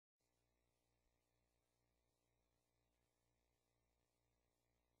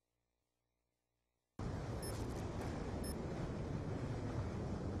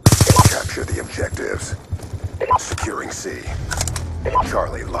Capture the objectives. Securing C.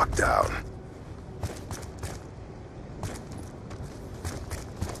 Charlie locked down.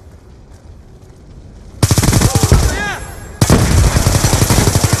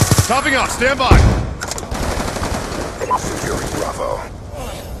 Topping off, stand by. Securing Bravo.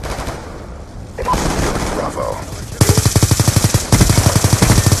 Securing Bravo.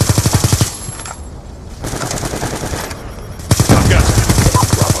 I've got you.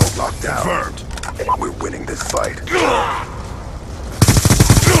 Bravo locked down. Confirmed. We're winning this fight. Orbital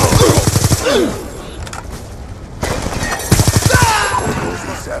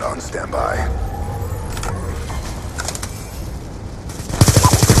VSAT on standby.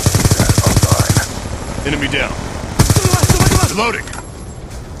 Enemy down. Reloading. Be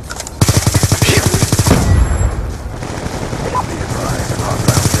advised,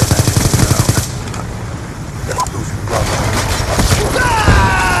 hostile air matches down. Losing Bravo.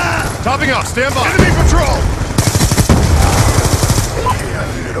 Topping off, stand by. Enemy patrol!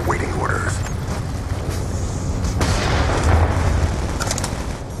 AI unit awaiting orders.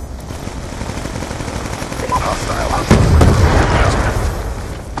 Hostile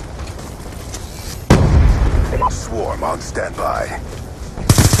Swarm on standby.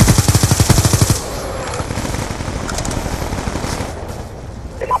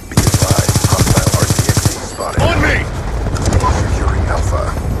 Be advised, hostile RCXD spotted. On me! Securing Alpha.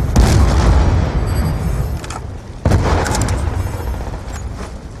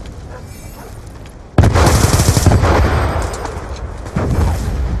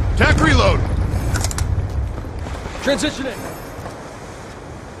 TAC reload! Transitioning!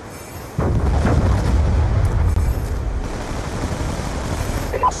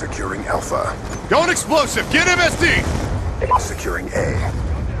 Securing Alpha. Going explosive, get MSD! Securing A.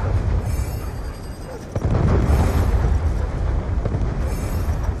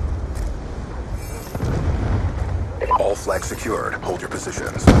 All flags secured. Hold your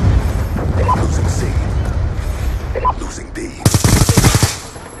positions. Losing C. Losing B.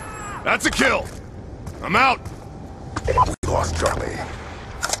 That's a kill! I'm out! We lost Charlie.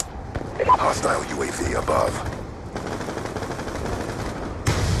 Hostile UAV above.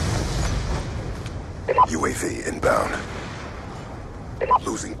 UAV inbound.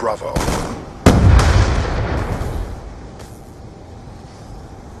 Losing Bravo.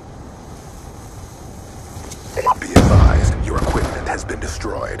 Be advised, your equipment has been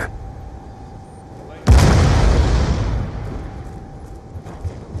destroyed.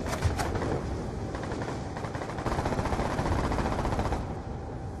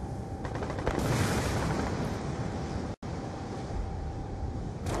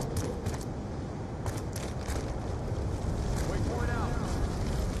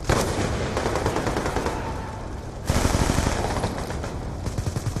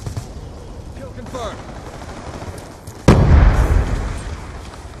 Confirmed.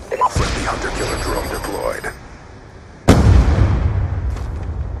 Friendly hunter-killer drone deployed.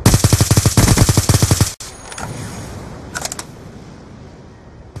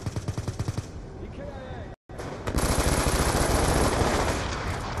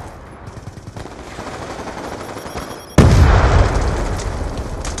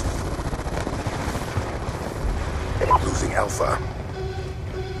 Losing Alpha.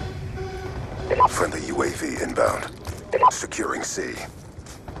 Friendly UAV inbound. Securing C.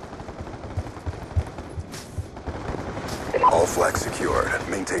 All flags secured.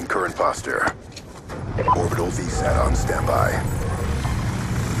 Maintain current posture. Orbital VSAT on standby.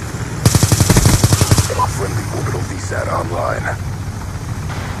 Friendly orbital VSAT online.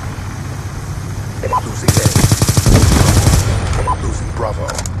 Losing A. Losing Bravo.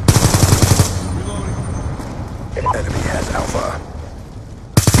 Enemy has Alpha.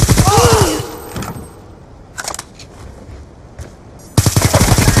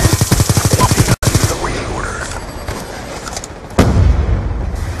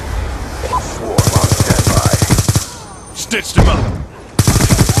 Stitched him up.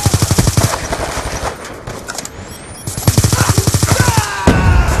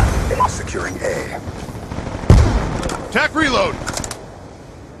 Securing A. TAC reload.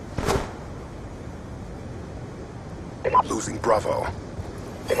 Losing Bravo.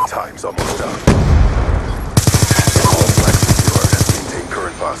 Time's almost up. All flags secured. Maintain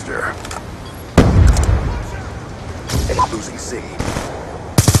current posture. Losing C.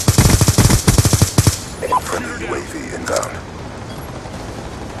 Friendly UAV inbound.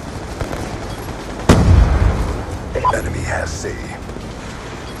 Enemy has C.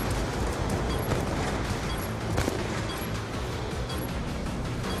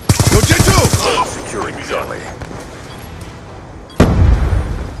 Go J2! Securing Charlie.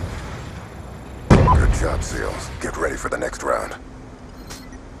 job, SEALs. Get ready for the next round.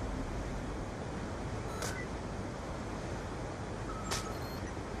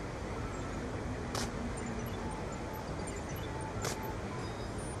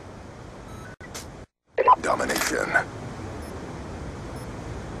 Domination.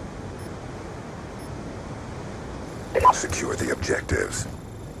 Secure the objectives.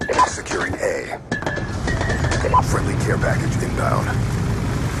 Securing A. Friendly care package inbound.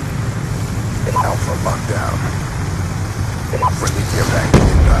 Alpha locked down. Friendly care package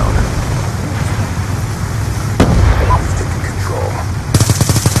inbound. He's taking control.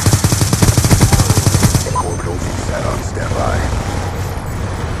 Orbital VSAT on standby.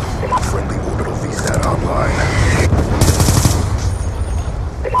 Friendly orbital VSAT online.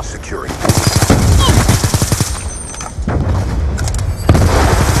 Securing.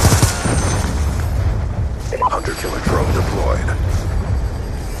 Hunter-killer drone deployed.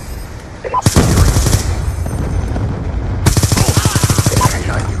 Securing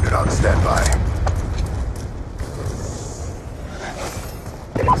K9 unit on standby.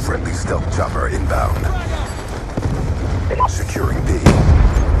 Friendly stealth chopper inbound. Securing B.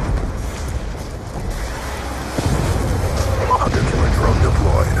 Hunter-killer drone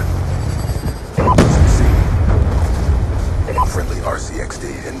deployed. Losing C. Friendly RCXD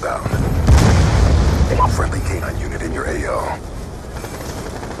inbound. Friendly K9 unit in your AO.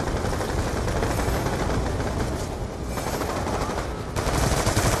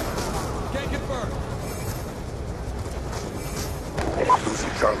 Can't confirm.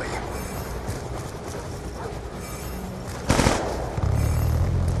 Losing Charlie.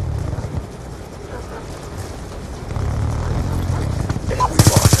 We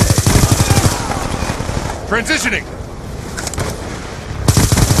lost A. Transitioning.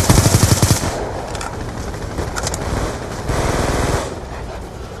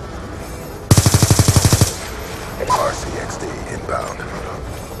 RCXD inbound.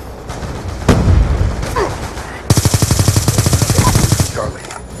 Charlie.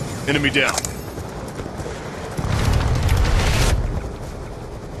 Enemy down.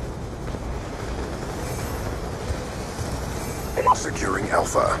 Securing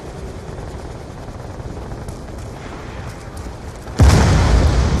Alpha.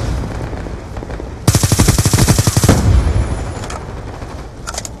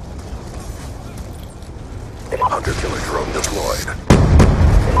 Hunter-killer drone deployed.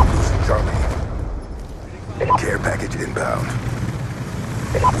 Losing Charlie. Care package inbound.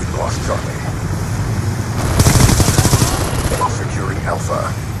 We lost Charlie. Securing Alpha.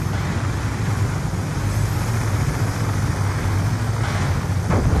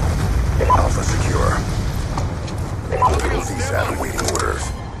 Alpha secure. Orbital VSAT awaiting orders.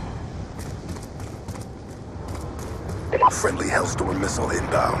 Friendly Hellstorm missile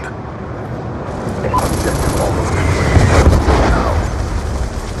inbound. Objective almost complete.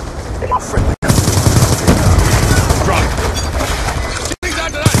 Now. Friendly Drop. Things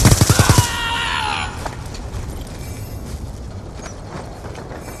out tonight.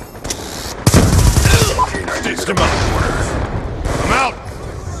 Stitched him up. orders. I'm out.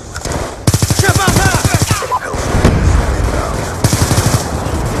 Hellstorm missile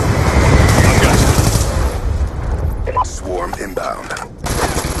I've got inbound. Swarm inbound.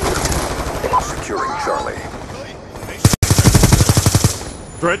 Securing Charlie.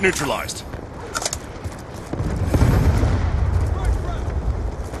 Threat neutralized.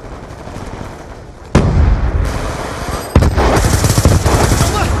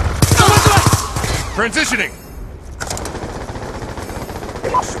 Transitioning.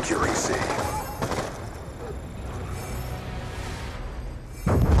 Securing C.